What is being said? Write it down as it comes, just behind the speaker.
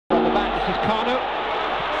This is Kanu.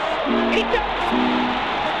 He does!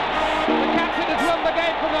 The captain has won the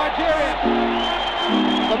game for Nigeria.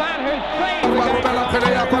 The man who's saved the game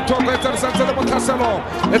for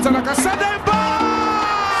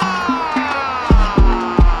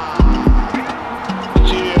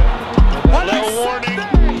No warning.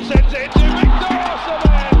 Sends it to Victor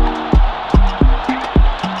Osimhen.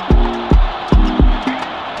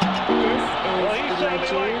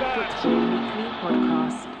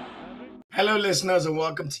 Hello, listeners, and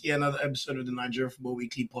welcome to yet another episode of the Nigeria Football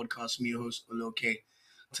Weekly podcast. I'm your host, Oloke.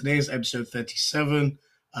 Today is episode 37,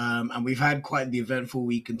 and we've had quite the eventful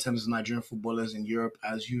week in terms of Nigerian footballers in Europe,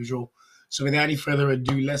 as usual. So without any further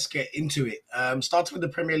ado, let's get into it. Starting with the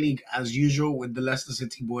Premier League, as usual, with the Leicester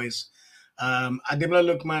City boys.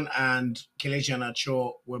 Ademola Lookman and Kelechi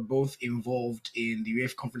Iheanacho were both involved in the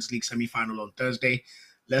UEFA Conference League semi-final on Thursday.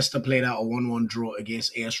 Leicester played out a 1-1 draw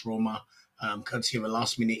against AS Roma. Courtesy of a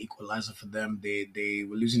last-minute equalizer for them. They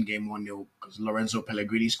were losing game 1-0 because Lorenzo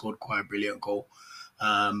Pellegrini scored quite a brilliant goal.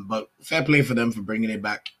 But fair play for them for bringing it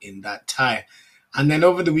back in that tie. And then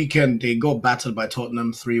over the weekend, they got battered by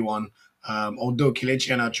Tottenham 3-1. Although Kelechi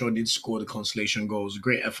Iheanacho did score the consolation goal. It was a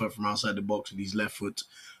great effort from outside the box with his left foot.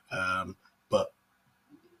 But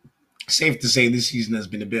safe to say this season has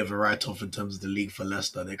been a bit of a write-off in terms of the league for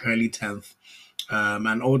Leicester. They're currently 10th.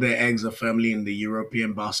 And all their eggs are firmly in the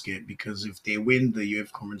European basket because if they win the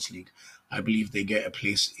UEFA Conference League, I believe they get a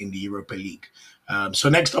place in the Europa League. So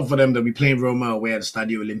next up for them, they'll be playing Roma away at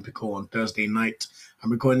Stadio Olimpico on Thursday night.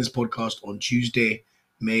 I'm recording this podcast on Tuesday,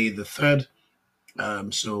 May the 3rd.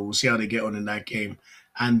 So we'll see how they get on in that game.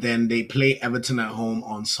 And then they play Everton at home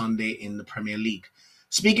on Sunday in the Premier League.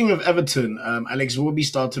 Speaking of Everton, Alex Iwobi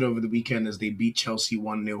started over the weekend as they beat Chelsea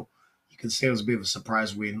 1-0. You could say it was a bit of a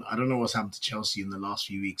surprise win. I don't know what's happened to Chelsea in the last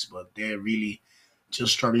few weeks, but they're really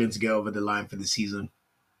just struggling to get over the line for the season.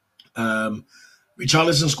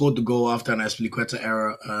 Richarlison scored the goal after an Azpilicueta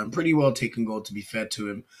error. Pretty well taken goal, to be fair to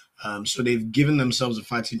him. So they've given themselves a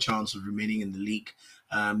fighting chance of remaining in the league.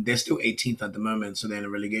 They're still 18th at the moment, so they're in a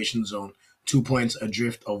relegation zone. 2 points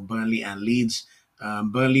adrift of Burnley and Leeds.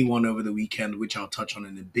 Burnley won over the weekend, which I'll touch on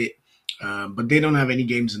in a bit. But they don't have any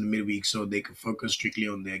games in the midweek, so they can focus strictly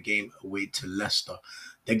on their game away to Leicester.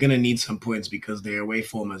 They're going to need some points because their away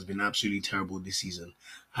form has been absolutely terrible this season.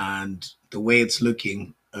 And the way it's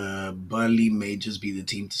looking, Burnley may just be the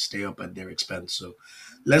team to stay up at their expense. So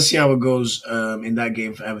let's see how it goes in that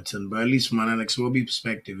game for Everton. But at least from an Alex Iwobi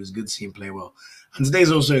perspective, it's good to see him play well. And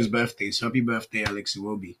today's also his birthday, so happy birthday, Alex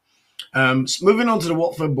Iwobi. So moving on to the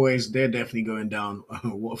Watford boys, they're definitely going down.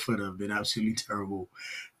 Watford have been absolutely terrible.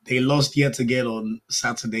 They lost yet again on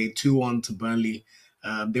Saturday, 2-1 to Burnley.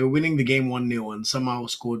 They were winning the game 1-0 and somehow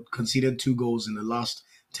conceded 2 goals in the last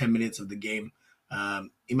 10 minutes of the game.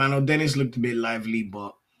 Emmanuel Dennis looked a bit lively,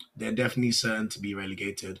 but they're definitely certain to be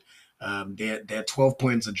relegated. They're 12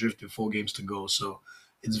 points adrift with 4 games to go, so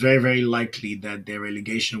it's very, very likely that their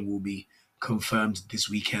relegation will be confirmed this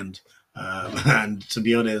weekend. And to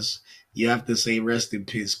be honest, you have to say rest in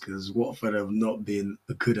peace because Watford have not been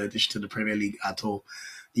a good addition to the Premier League at all.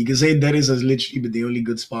 You can say Dennis has literally been the only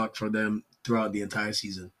good spark for them throughout the entire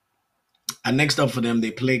season. And next up for them,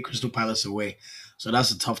 they play Crystal Palace away. So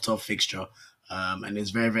that's a tough fixture. And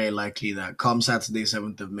it's very, very likely that come Saturday,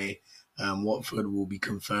 7th of May, Watford will be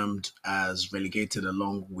confirmed as relegated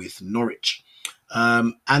along with Norwich.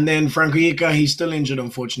 And then Frank Onyeka, he's still injured,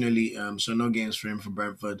 unfortunately. So no games for him for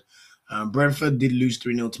Brentford. Brentford did lose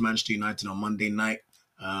 3-0 to Manchester United on Monday night.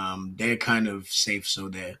 They're kind of safe, so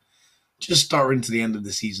they're just starting to the end of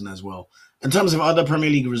the season as well. In terms of other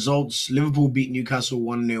Premier League results, Liverpool beat Newcastle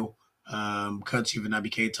 1-0, courtesy of an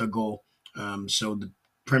Naby Keita goal. So the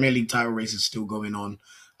Premier League title race is still going on.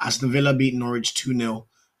 Aston Villa beat Norwich 2-0.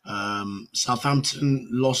 Southampton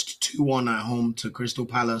lost 2-1 at home to Crystal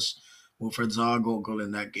Palace. Wilfred Zaha got a goal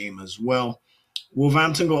in that game as well.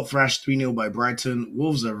 Wolverhampton got thrashed 3-0 by Brighton.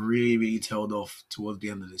 Wolves have really, really tailed off towards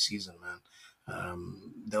the end of the season, man.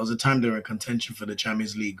 There was a time they were in contention for the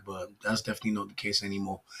Champions League, but that's definitely not the case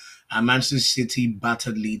anymore. And Manchester City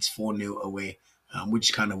battered Leeds 4-0 away, which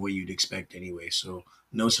is kind of what you'd expect anyway. So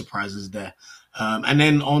no surprises there. And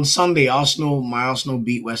then on Sunday, my Arsenal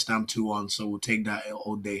beat West Ham 2-1, so we'll take that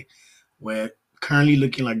all day. We're currently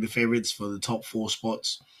looking like the favourites for the top 4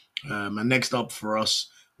 spots. And next up for us,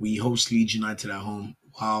 we host Leeds United at home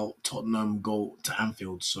while Tottenham go to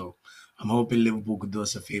Anfield. So I'm hoping Liverpool could do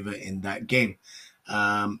us a favour in that game.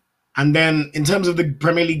 And then in terms of the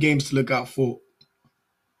Premier League games to look out for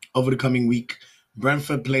over the coming week,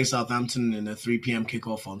 Brentford play Southampton in a 3 p.m.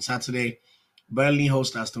 kickoff on Saturday. Burnley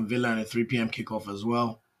host Aston Villa in a 3 p.m. kickoff as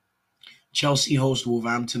well. Chelsea host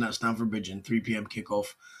Wolverhampton at Stamford Bridge in 3 p.m.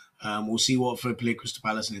 kickoff. We'll see Watford play Crystal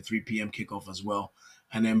Palace in a 3 p.m. kickoff as well.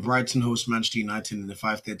 And then Brighton host Manchester United in the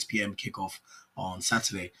 5:30 p.m. kickoff on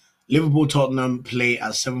Saturday. Liverpool Tottenham play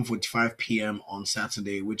at 7:45 p.m. on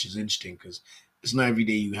Saturday, which is interesting because it's not every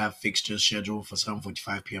day you have fixtures scheduled for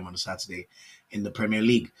 7:45 p.m. on a Saturday in the Premier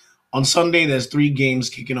League. On Sunday, there's 3 games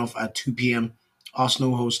kicking off at 2 p.m.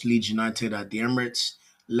 Arsenal host Leeds United at the Emirates,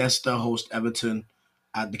 Leicester host Everton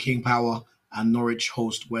at the King Power, and Norwich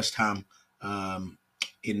host West Ham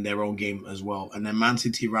in their own game as well. And then Man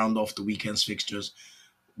City round off the weekend's fixtures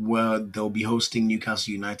where they'll be hosting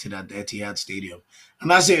Newcastle United at the Etihad Stadium. And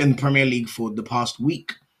that's it in the Premier League for the past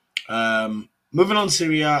week. Moving on to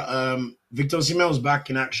Serie A, Victor Osimhen was back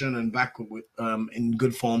in action and back with, in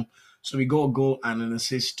good form. So we got a goal and an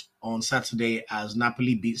assist on Saturday as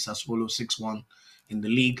Napoli beat Sassuolo 6-1 in the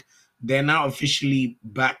league. They're now officially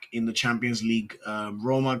back in the Champions League.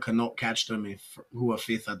 Roma cannot catch them, who are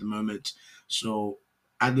 5th at the moment. So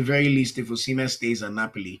at the very least, if Osimhen stays at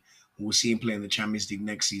Napoli, we'll see him play in the Champions League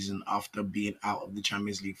next season after being out of the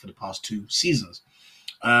Champions League for the past 2 seasons.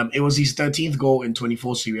 It was his 13th goal in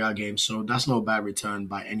 24 Serie A games, so that's no bad return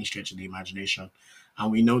by any stretch of the imagination.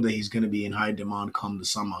 And we know that he's going to be in high demand come the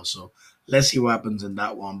summer, so let's see what happens in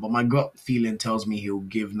that one. But my gut feeling tells me he'll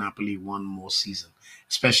give Napoli one more season,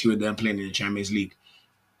 especially with them playing in the Champions League.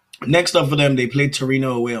 Next up for them, they played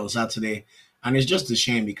Torino away on Saturday, and it's just a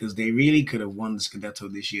shame because they really could have won the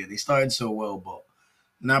Scudetto this year. They started so well, but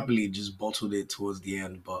Napoli just bottled it towards the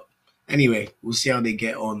end. But anyway, we'll see how they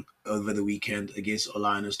get on over the weekend against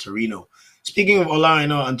Ola Aina's Torino. Speaking of Ola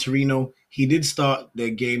Aina and Torino, he did start their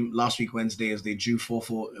game last week Wednesday as they drew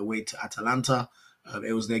 4-4 away to Atalanta.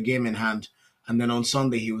 It was their game in hand. And then on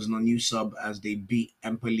Sunday, he was on a new sub as they beat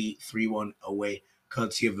Empoli 3-1 away,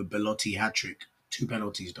 courtesy of a Belotti hat-trick. 2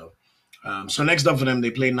 penalties, though. So next up for them,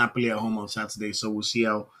 they play Napoli at home on Saturday. So we'll see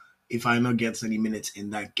how if Aina gets any minutes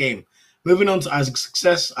in that game. Moving on to Isaac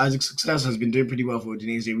Success. Isaac Success has been doing pretty well for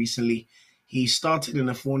Udinese recently. He started in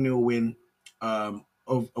a 4-0 win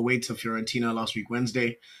away to Fiorentina last week,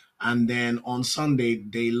 Wednesday. And then on Sunday,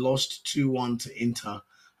 they lost 2-1 to Inter.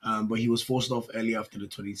 But he was forced off early after the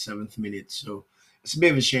 27th minute. So it's a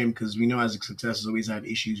bit of a shame because we know Isaac Success has always had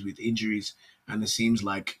issues with injuries. And it seems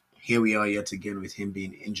like here we are yet again with him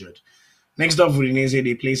being injured. Next up, Udinese,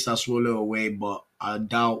 they play Sassuolo away, but I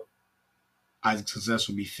doubt Isaac Success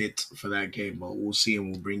will be fit for that game, but we'll see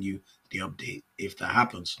and we'll bring you the update if that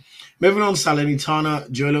happens. Moving on to Salernitana,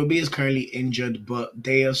 Joel Obi is currently injured, but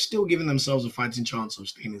they are still giving themselves a fighting chance of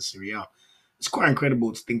staying in Serie A. It's quite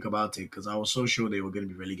incredible to think about it because I was so sure they were going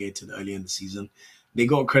to be relegated early in the season. They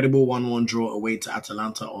got a credible 1-1 draw away to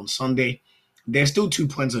Atalanta on Sunday. They're still 2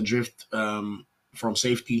 points adrift from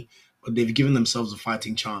safety, but they've given themselves a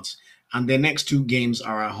fighting chance. And their next 2 games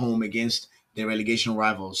are at home against their relegation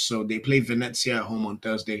rivals. So they play Venezia at home on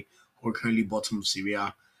Thursday, who are currently bottom of Serie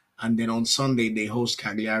A. And then on Sunday, they host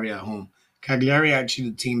Cagliari at home. Cagliari are actually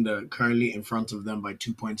the team that are currently in front of them by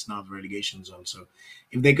 2 points now of the relegation zone. So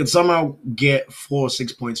if they could somehow get 4 or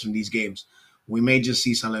 6 points from these games, we may just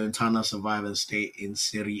see Salernitana survive and stay in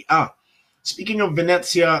Serie A. Speaking of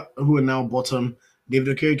Venezia, who are now bottom,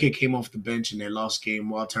 David Okereke came off the bench in their last game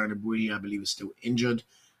while Taranaburi, I believe, is still injured.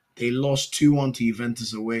 They lost 2-1 to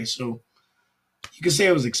Juventus away. So you could say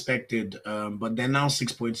it was expected, but they're now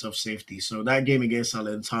 6 points off safety. So that game against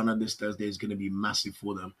Salernitana this Thursday is going to be massive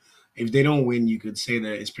for them. If they don't win, you could say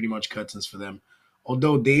that it's pretty much curtains for them.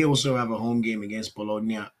 Although they also have a home game against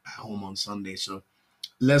Bologna at home on Sunday. So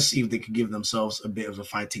let's see if they could give themselves a bit of a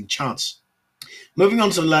fighting chance. Moving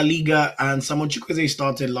on to La Liga, and Samuel Chukwueze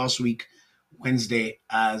started last week, Wednesday,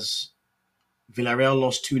 as Villarreal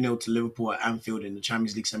lost 2-0 to Liverpool at Anfield in the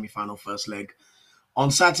Champions League semi-final first leg.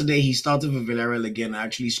 On Saturday, he started for Villarreal again and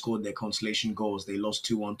actually scored their consolation goals. They lost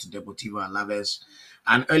 2-1 to Deportivo Alaves.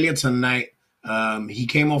 And earlier tonight, he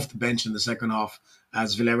came off the bench in the second half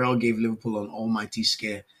as Villarreal gave Liverpool an almighty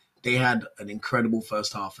scare. They had an incredible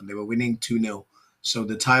first half and they were winning 2-0. So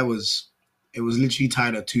the tie was literally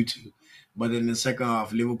tied at 2-2. But in the second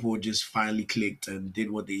half, Liverpool just finally clicked and did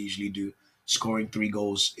what they usually do, scoring 3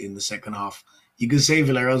 goals in the second half. You could say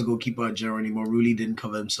Villarreal's goalkeeper, Geronimo Rulli, didn't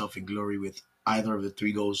cover himself in glory with either of the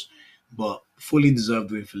 3 goals, but fully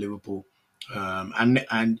deserved win for Liverpool.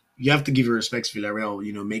 And you have to give your respects to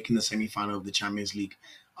Villarreal, making the semi-final of the Champions League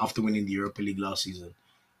after winning the Europa League last season.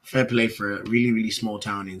 Fair play for a really, really small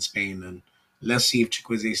town in Spain, and let's see if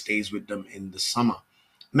Chukwueze stays with them in the summer.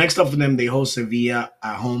 Next up for them, they host Sevilla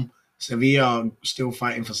at home. Sevilla are still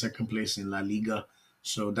fighting for second place in La Liga,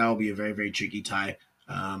 so that will be a very, very tricky tie.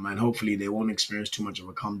 And hopefully they won't experience too much of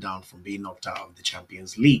a come down from being knocked out of the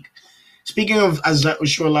Champions League. Speaking of Aslat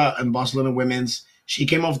Oshoala and Barcelona women's, She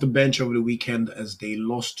came off the bench over the weekend as they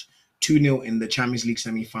lost 2-0 in the Champions League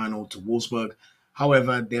semi-final to Wolfsburg.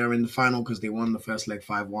 However, they're in the final because they won the first leg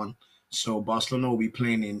 5-1. So Barcelona will be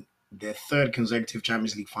playing in their third consecutive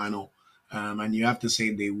Champions League final. And you have to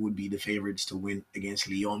say they would be the favorites to win against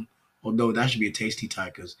Lyon. Although that should be a tasty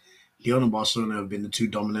tie because Lyon and Barcelona have been the two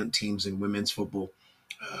dominant teams in women's football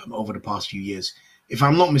over the past few years. If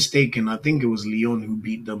I'm not mistaken, I think it was Lyon who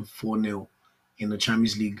beat them 4-0 in the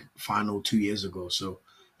Champions League final 2 years ago. So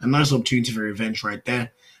a nice opportunity for revenge right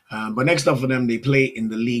there. But next up for them, they play in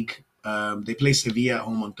the league. They play Sevilla at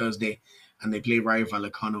home on Thursday, and they play Rayo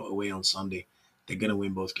Vallecano away on Sunday. They're going to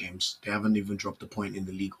win both games. They haven't even dropped a point in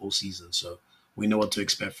the league all season, so we know what to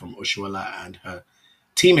expect from Oshuala and her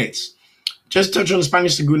teammates. Just touch on the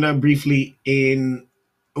Spanish Segunda briefly. In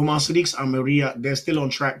Omar Sadiq's Almeria, they're still on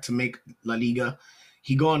track to make La Liga.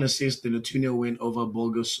 He got an assist in a 2-0 win over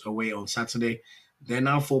Burgos away on Saturday. They're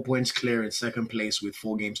now 4 points clear in second place with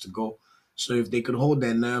 4 games to go. So if they could hold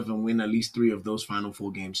their nerve and win at least 3 of those final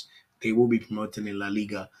 4 games, they will be promoted in La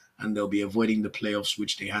Liga and they'll be avoiding the playoffs,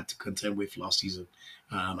 which they had to contend with last season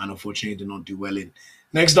and unfortunately did not do well in.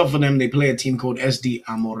 Next up for them, they play a team called SD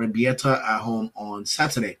Amorebieta at home on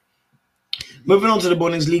Saturday. Moving on to the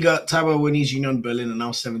Bundesliga, Taiwo Awoni's Union Berlin are now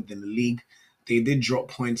 7th in the league. They did drop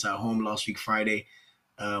points at home last week Friday,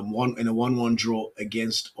 in a 1-1 draw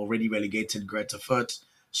against already relegated Greuther Fürth.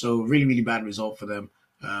 So really, really bad result for them.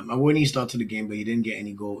 Awoni started the game, but he didn't get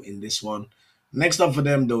any goal in this one. Next up for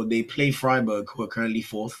them, though, they play Freiburg, who are currently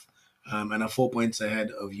 4th and are 4 points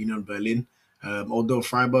ahead of Union Berlin, although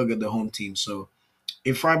Freiburg are the home team. So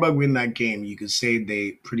if Freiburg win that game, you could say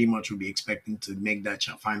they pretty much would be expecting to make that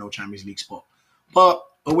final Champions League spot. But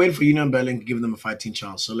a win for Union Berlin could give them a fighting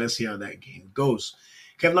chance. So let's see how that game goes.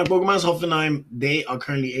 Kevin Bogeman's Hoffenheim, they are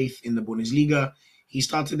currently 8th in the Bundesliga. He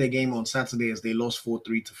started their game on Saturday as they lost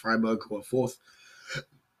 4-3 to Freiburg, who are 4th.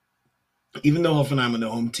 Even though Hoffenheim are the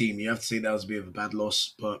home team, you have to say that was a bit of a bad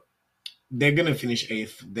loss, but they're going to finish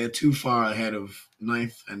 8th. They're too far ahead of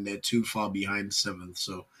 9th, and they're too far behind 7th.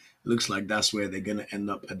 So it looks like that's where they're going to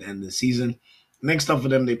end up at the end of the season. Next up for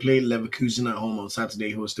them, they play Leverkusen at home on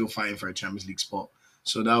Saturday, who are still fighting for a Champions League spot.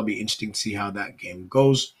 So that'll be interesting to see how that game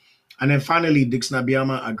goes. And then finally, Dixon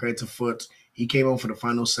Abiyama at Greuther Fürth. He came on for the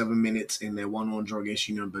final 7 minutes in their 1-1 draw against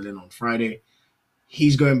Union Berlin on Friday.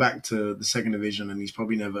 He's going back to the second division, and he's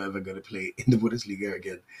probably never, ever going to play in the Bundesliga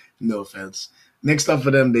again. No offense. Next up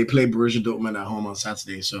for them, they play Borussia Dortmund at home on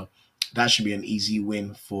Saturday. So that should be an easy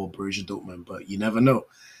win for Borussia Dortmund, but you never know.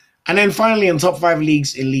 And then finally, in top 5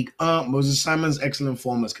 leagues in Ligue 1, Moses Simon's excellent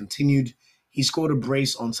form has continued. He scored a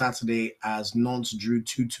brace on Saturday as Nantes drew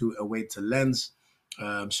 2-2 away to Lens.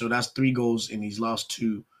 So that's 3 goals in his last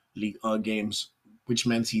 2 Ligue 1 games, which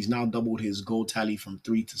meant he's now doubled his goal tally from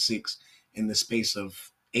 3 to 6 in the space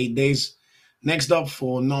of 8 days. Next up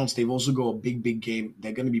for Nantes, they've also got a big game.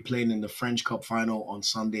 They're going to be playing in the French Cup final on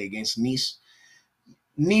Sunday against Nice.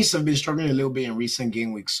 Nice have been struggling a little bit in recent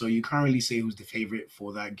game weeks, so you can't really say who's the favorite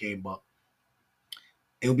for that game, but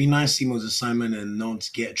it'll be nice to see Moses Simon and Nantes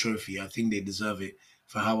get a trophy. I think they deserve it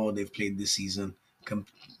for how well they've played this season.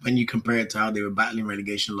 When you compare it to how they were battling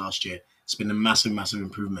relegation last year, it's been a massive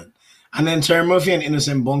improvement. And then Terry Murphy and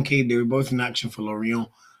Innocent Bonke, they were both in action for Lorient.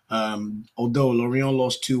 Although Lorient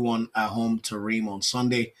lost 2-1 at home to Reims on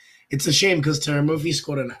Sunday. It's a shame because Terry Murphy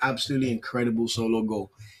scored an absolutely incredible solo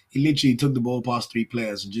goal. He literally took the ball past 3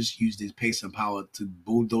 players and just used his pace and power to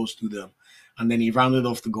bulldoze through them. And then he rounded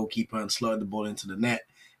off the goalkeeper and slotted the ball into the net.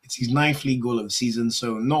 It's his 9th league goal of the season,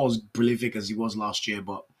 so not as prolific as he was last year,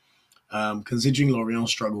 but considering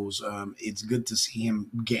Lorient's struggles, it's good to see him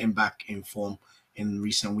getting back in form in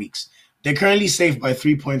recent weeks. They're currently safe by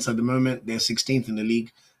 3 points at the moment. They're 16th in the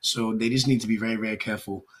league, so they just need to be very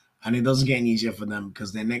careful. And it doesn't get any easier for them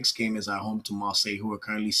because their next game is at home to Marseille, who are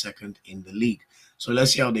currently 2nd in the league. So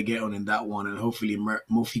let's see how they get on in that one, and hopefully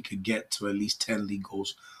Murphy could get to at least 10 league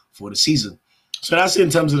goals for the season. So that's it in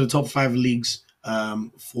terms of the top 5 leagues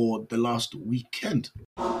for the last weekend.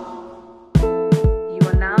 You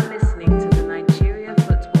are now listening to the Nigeria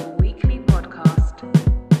Football Weekly podcast.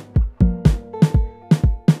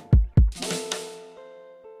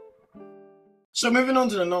 So moving on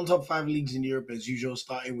to the non-top 5 leagues in Europe as usual,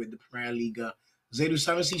 starting with the Premier Liga. Zaidu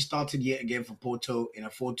Sanusi started yet again for Porto in a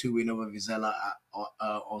 4-2 win over Vizela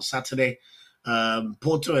on Saturday.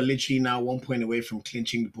 Porto are literally now 1 point away from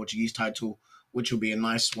clinching the Portuguese title, which will be a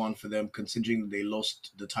nice one for them considering that they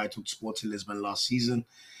lost the title to Sporting Lisbon last season.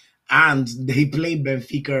 And they played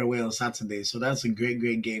Benfica away on Saturday, so that's a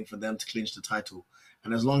great game for them to clinch the title.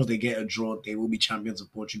 And as long as they get a draw, they will be champions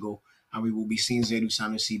of Portugal and we will be seeing Zaidu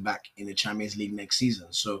Sanusi back in the Champions League next season.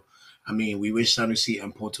 So, I mean, we wish Sanusi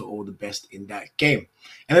and Porto all the best in that game.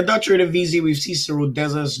 In the Dutch Eredivisie, we've seen Cyril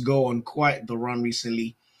Dessers go on quite the run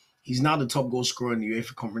recently. He's now the top goal scorer in the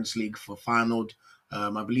UEFA Conference League for Feyenoord.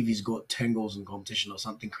 I believe he's got 10 goals in competition or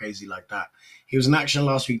something crazy like that. He was in action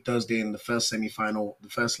last week, Thursday, in the first semi-final, the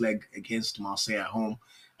first leg against Marseille at home,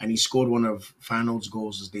 and he scored one of Feyenoord's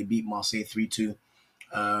goals as they beat Marseille 3-2.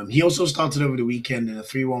 He also started over the weekend in a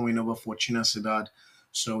 3-1 win over Fortuna Sittard,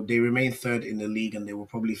 so they remain third in the league and they will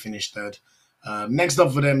probably finish third. Next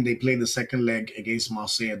up for them, they play the second leg against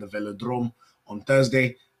Marseille at the Velodrome on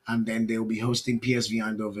Thursday, and then they'll be hosting PSV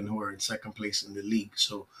Eindhoven, who are in second place in the league.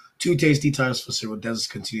 So 2 tasty ties for Cyril Dessers'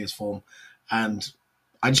 continuous form, and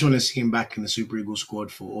I just want to see him back in the Super Eagles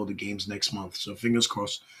squad for all the games next month. So fingers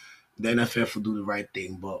crossed the NFF will do the right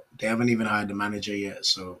thing, but they haven't even hired the manager yet,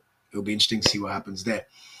 so it'll be interesting to see what happens there.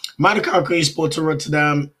 Madaka Sporting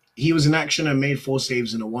Rotterdam, he was in action and made 4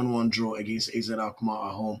 saves in a 1-1 draw against AZ Alkmaar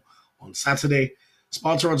at home on Saturday.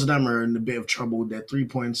 Sparta Rotterdam are in a bit of trouble. They're 3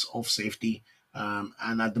 points off safety,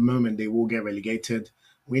 and at the moment they will get relegated.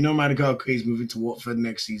 We know Madaka is moving to Watford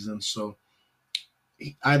next season, so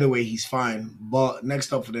either way he's fine. But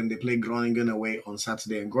next up for them, they play Groningen away on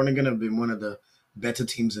Saturday, and Groningen have been one of the better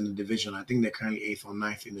teams in the division. I think they're currently 8th or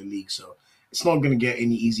 9th in the league, so it's not going to get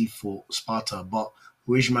any easy for Sparta, but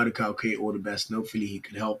we wish Madaka all the best, and hopefully he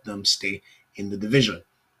could help them stay in the division.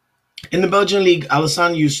 In the Belgian league,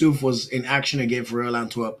 Alassane Youssouf was in action again for Royal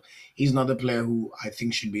Antwerp. He's another player who I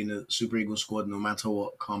think should be in the Super Eagles squad no matter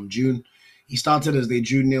what come June. He started as they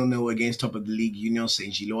drew 0-0 against top of the league, Union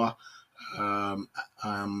Saint-Gilloise. And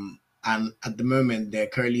at the moment, they're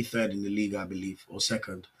currently third in the league, I believe, or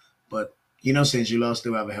second. But Union Saint-Gilloise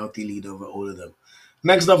still have a healthy lead over all of them.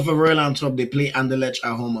 Next up for Royal Antwerp, they play Anderlecht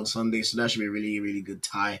at home on Sunday, so that should be a really, really good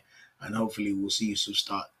tie. And hopefully we'll see Youssouf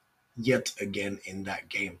start yet again in that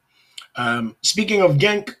game. Speaking of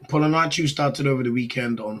Genk, Polonarchiou started over the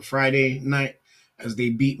weekend on Friday night as they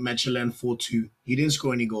beat Mechelen 4-2. He didn't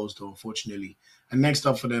score any goals though, unfortunately. And next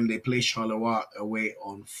up for them, they play Charleroi away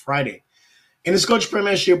on Friday. In the Scottish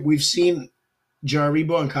Premiership, we've seen Joe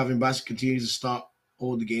Aribo and Calvin Bassey continue to start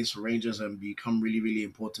all the games for Rangers and become really, really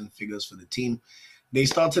important figures for the team. They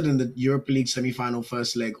started in the Europa League semi-final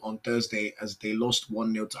first leg on Thursday as they lost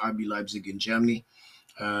 1-0 to RB Leipzig in Germany.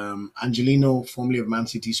 Angelino, formerly of Man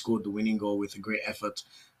City, scored the winning goal with a great effort.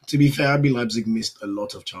 To be fair, RB Leipzig missed a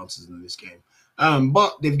lot of chances in this game.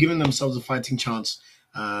 But they've given themselves a fighting chance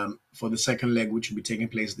for the second leg, which will be taking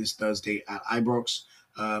place this Thursday at Ibrox.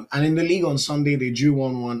 And in the league on Sunday, they drew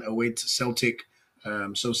 1-1 away to Celtic.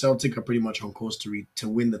 So Celtic are pretty much on course to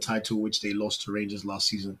win the title, which they lost to Rangers last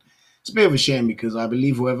season. It's a bit of a shame because I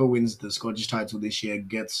believe whoever wins the Scottish title this year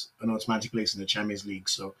gets an automatic place in the Champions League.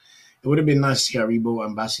 So it would have been nice to see Aribo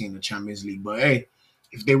and Bassey in the Champions League. But hey,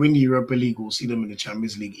 if they win the Europa League, we'll see them in the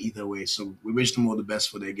Champions League either way. So we wish them all the best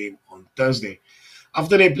for their game on Thursday.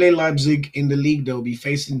 After they play Leipzig in the league, they'll be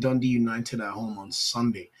facing Dundee United at home on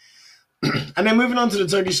Sunday. And then moving on to the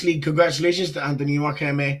Turkish league, congratulations to Anthony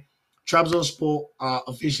Nwakeme. Trabzonspor are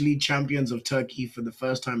officially champions of Turkey for the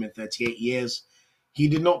first time in 38 years. He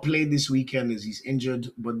did not play this weekend as he's injured,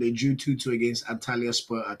 but they drew 2-2 against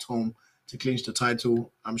Antalyaspor at home to clinch the title.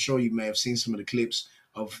 I'm sure you may have seen some of the clips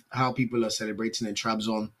of how people are celebrating in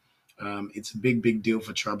Trabzon. It's a big, big deal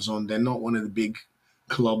for Trabzon. They're not one of the big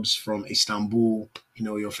clubs from Istanbul,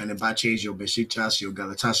 your Fenerbahçe's, your Beşiktaş, your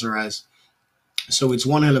Galatasaray's. So it's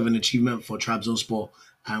one hell of an achievement for Trabzonspor,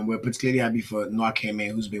 and we're particularly happy for Nwakeme,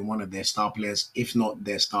 who's been one of their star players, if not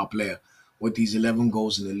their star player, with these 11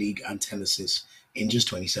 goals in the league and 10 assists in just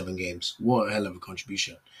 27 games. What a hell of a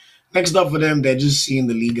contribution. Next up for them, they're just seeing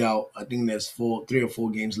the league out. I think there's 3 or 4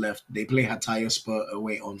 games left. They play Hatayspor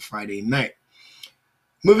away on Friday night.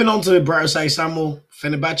 Moving on to Bratislava Samo,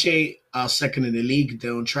 Fenerbahce are second in the league.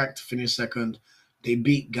 They're on track to finish second. They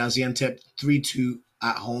beat Gaziantep 3-2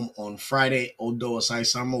 at home on Friday, although Osai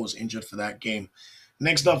Samo was injured for that game.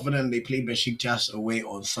 Next up for them, they play Beşiktaş away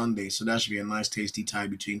on Sunday, so that should be a nice, tasty tie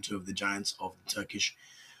between 2 of the giants of the Turkish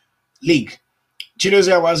league.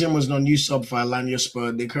 Chiedozie Awaziem was non-new sub for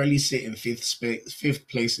Alanyaspor. They currently sit in 5th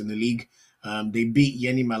place in the league. They beat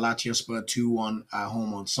Yeni Malatyaspor 2-1 at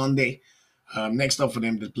home on Sunday. Next up for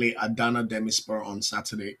them, they play Adana Demirspor on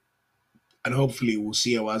Saturday. And hopefully we'll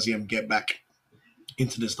see Awaziem get back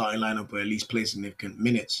into the starting lineup or at least play significant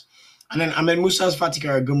minutes. And then Ahmed Musa's Fatih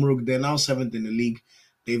Karagümrük, they're now 7th in the league.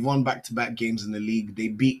 They've won back-to-back games in the league. They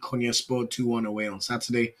beat Konyaspor 2-1 away on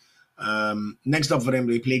Saturday. Next up for them,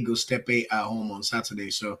 they play Göztepe at home on Saturday.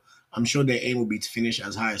 So I'm sure their aim will be to finish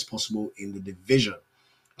as high as possible in the division.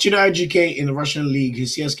 Chida IGK in the Russian league,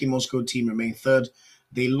 his CSK Moscow team remain third.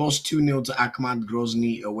 They lost 2-0 to Akhmat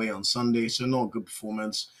Grozny away on Sunday, so not a good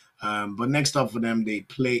performance. But next up for them, they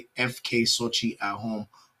play FK Sochi at home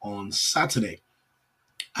on Saturday.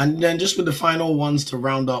 And then just with the final ones to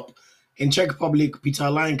round up, in Czech Republic, Peter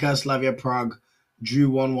Lionka Slavia Prague drew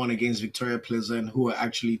 1-1 against Victoria Plzeň, who are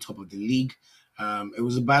actually top of the league. It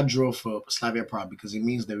was a bad draw for Slavia Prague because it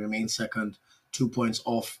means they remain second, 2 points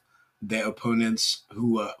off their opponents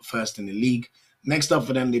who are first in the league. Next up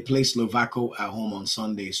for them, they play Slovako at home on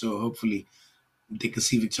Sunday. So hopefully they can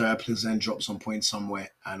see Victoria Plzeň drop some points somewhere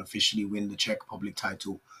and officially win the Czech Republic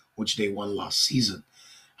title, which they won last season.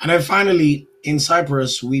 And then finally, in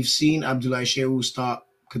Cyprus, we've seen Abdullahi Shehu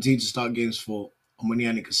continue to start games for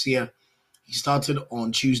Omonia Nicosia. He started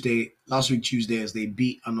on last week Tuesday, as they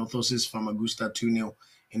beat Anorthosis Famagusta 2-0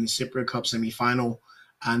 in the Cypriot Cup semi-final.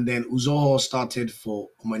 And then Uzoho started for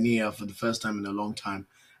Omonia for the first time in a long time,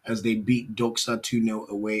 as they beat Doxa 2-0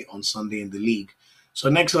 away on Sunday in the league. So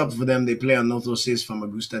next up for them, they play Anorthosis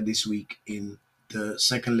Famagusta this week in the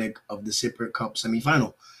second leg of the Cypriot Cup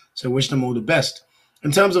semi-final. So wish them all the best.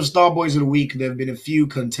 In terms of Star Boys of the Week, there have been a few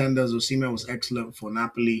contenders. Osimhen was excellent for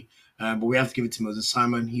Napoli, but we have to give it to Moses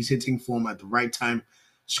Simon. He's hitting form at the right time,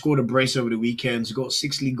 scored a brace over the weekend, he's got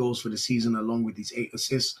 6 league goals for the season along with his 8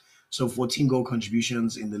 assists, so 14 goal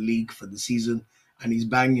contributions in the league for the season, and he's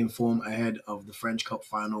banging in form ahead of the French Cup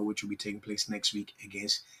final, which will be taking place next week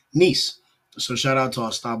against Nice. So shout out to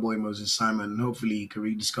our star boy Moses Simon, and hopefully he can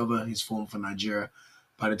rediscover his form for Nigeria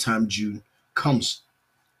by the time June comes.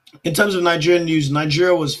 In terms of Nigerian news,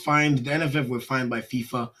 Nigeria was fined, the NFF were fined by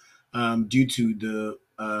FIFA due to the,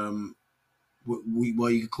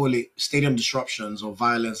 you could call it stadium disruptions or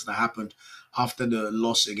violence that happened after the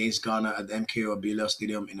loss against Ghana at the MKO Abiola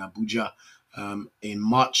Stadium in Abuja in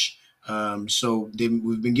March. So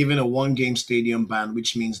we've been given a 1-game stadium ban,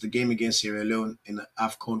 which means the game against Sierra Leone in the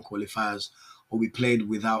AFCON qualifiers will be played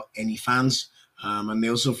without any fans. And they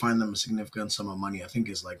also fined them a significant sum of money. I think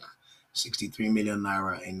it's like 63 million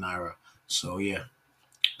naira in naira. So yeah,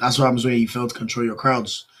 that's what happens when you fail to control your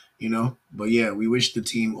crowds, But yeah, we wish the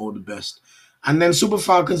team all the best. And then Super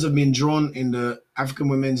Falcons have been drawn in the African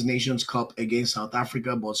Women's Nations Cup against South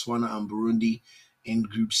Africa, Botswana, and Burundi in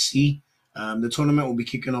Group C. The tournament will be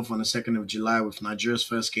kicking off on the 2nd of July, with Nigeria's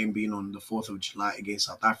first game being on the 4th of July against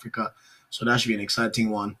South Africa. So that should be an exciting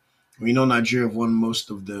one. We know Nigeria have won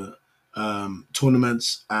most of the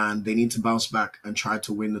tournaments, and they need to bounce back and try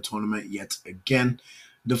to win the tournament yet again.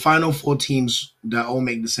 The final 4 teams that all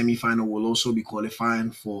make the semi-final will also be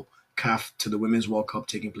qualifying for CAF to the Women's World Cup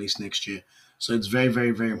taking place next year. So it's very,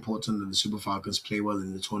 very, very important that the Super Falcons play well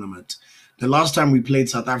in the tournament. The last time we played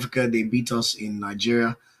South Africa, they beat us in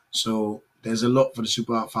Nigeria. So there's a lot for the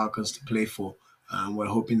Super Falcons to play for. We're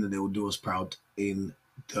hoping that they will do us proud in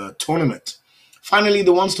the tournament. Finally,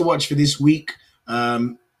 the ones to watch for this week.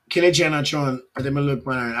 Kelechi Iheanacho and Ademola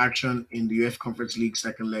Lookman are in action in the UEFA Conference League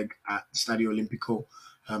second leg at Stadio Olimpico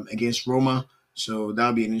against Roma. So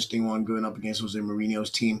that'll be an interesting one going up against Jose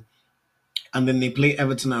Mourinho's team. And then they play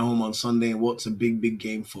Everton at home on Sunday. What's a big, big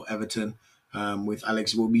game for Everton with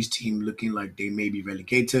Alex Iwobi's team looking like they may be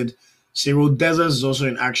relegated. Cyril Dessers is also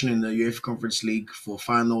in action in the UEFA Conference League for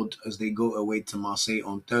Feyenoord as they go away to Marseille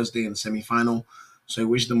on Thursday in the semi-final. So I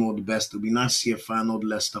wish them all the best. It'll be nice to see a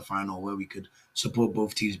Feyenoord-Leicester final where we could support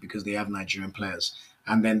both teams because they have Nigerian players.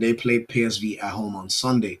 And then they play PSV at home on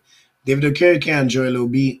Sunday. David Okereke and Joel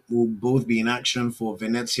Obi will both be in action for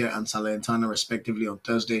Venezia and Salernitana respectively on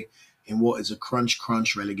Thursday in what is a crunch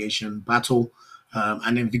relegation battle.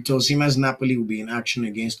 And then Victor Osimhen's Napoli will be in action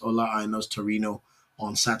against Ola Aina's Torino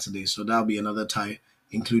on Saturday. So that'll be another tie,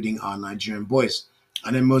 including our Nigerian boys.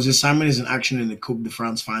 And then Moses Simon is in action in the Coupe de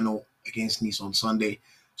France final against Nice on Sunday.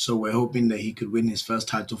 So we're hoping that he could win his first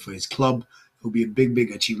title for his club. It'll be a big, big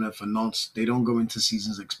achievement for Nantes. They don't go into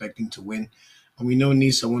seasons expecting to win. And we know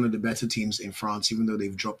Nice are one of the better teams in France, even though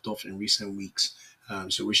they've dropped off in recent weeks.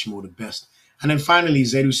 So wish them all the best. And then finally,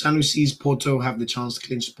 Zaidu Sanusi's Porto have the chance to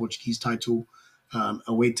clinch the Portuguese title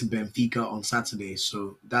away to Benfica on Saturday.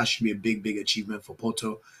 So that should be a big, big achievement for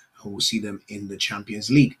Porto. And we'll see them in the Champions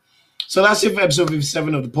League. So that's it for episode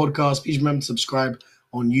 57 of the podcast. Please remember to subscribe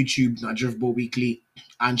on YouTube, Nigeria Football Weekly,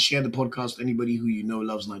 and share the podcast with anybody who you know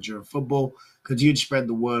loves Nigerian football. Continue to spread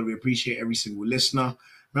the word. We appreciate every single listener.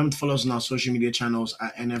 Remember to follow us on our social media channels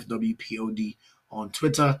at NFWPOD on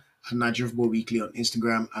Twitter, at Nigeria Football Weekly on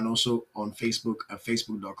Instagram, and also on Facebook at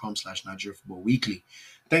facebook.com/Nigeria Football Weekly.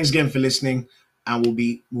 Thanks again for listening, and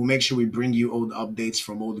we'll make sure we bring you all the updates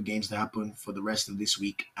from all the games that happen for the rest of this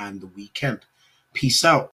week and the weekend. Peace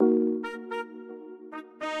out.